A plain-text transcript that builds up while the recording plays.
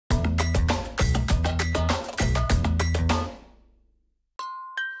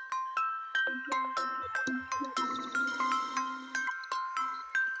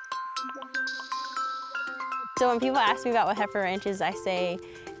So when people ask me about what Heifer Ranch is, I say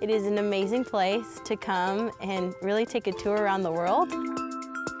it is an amazing place to come and really take a tour around the world.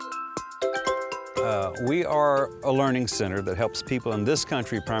 We are a learning center that helps people in this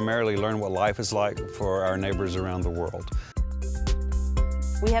country primarily learn what life is like for our neighbors around the world.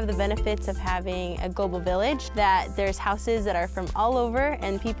 We have the benefits of having a global village, that there's houses that are from all over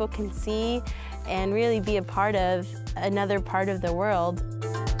and people can see and really be a part of another part of the world.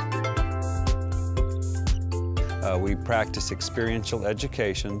 We practice experiential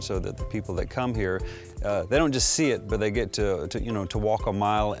education so that the people that come here, they don't just see it, but they get to walk a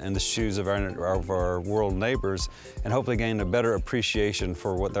mile in the shoes of our world neighbors and hopefully gain a better appreciation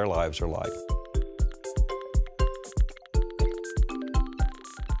for what their lives are like.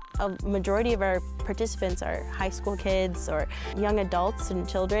 A majority of our participants are high school kids or young adults and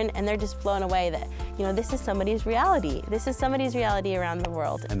children, and they're just blown away that, this is somebody's reality. This is somebody's reality around the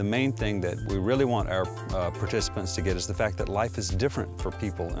world. And the main thing that we really want our participants to get is the fact that life is different for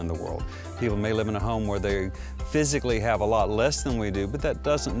people in the world. People may live in a home where they physically have a lot less than we do, but that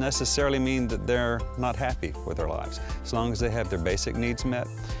doesn't necessarily mean that they're not happy with their lives. As long as they have their basic needs met,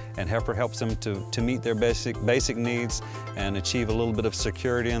 and Heifer helps them to meet their basic needs and achieve a little bit of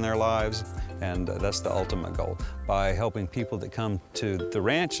security in their lives, and that's the ultimate goal. By helping people that come to the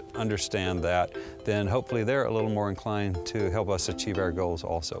ranch understand that, then hopefully they're a little more inclined to help us achieve our goals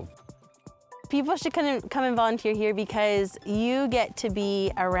also. People should come and volunteer here because you get to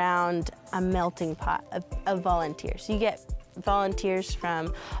be around a melting pot of volunteers. You get volunteers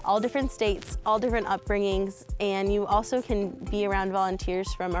from all different states, all different upbringings, and you also can be around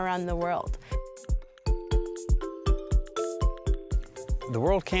volunteers from around the world. The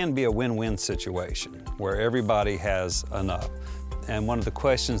world can be a win-win situation where everybody has enough. And one of the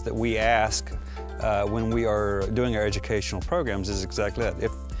questions that we ask when we are doing our educational programs is exactly that.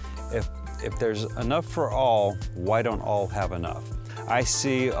 If there's enough for all, why don't all have enough? I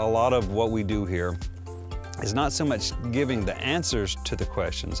see a lot of what we do here is not so much giving the answers to the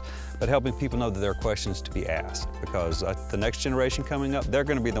questions, but helping people know that there are questions to be asked. Because the next generation coming up, they're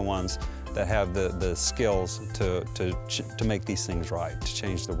going to be the ones that have the skills to make these things right, to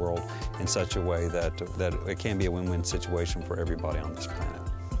change the world in such a way that it can be a win-win situation for everybody on this planet.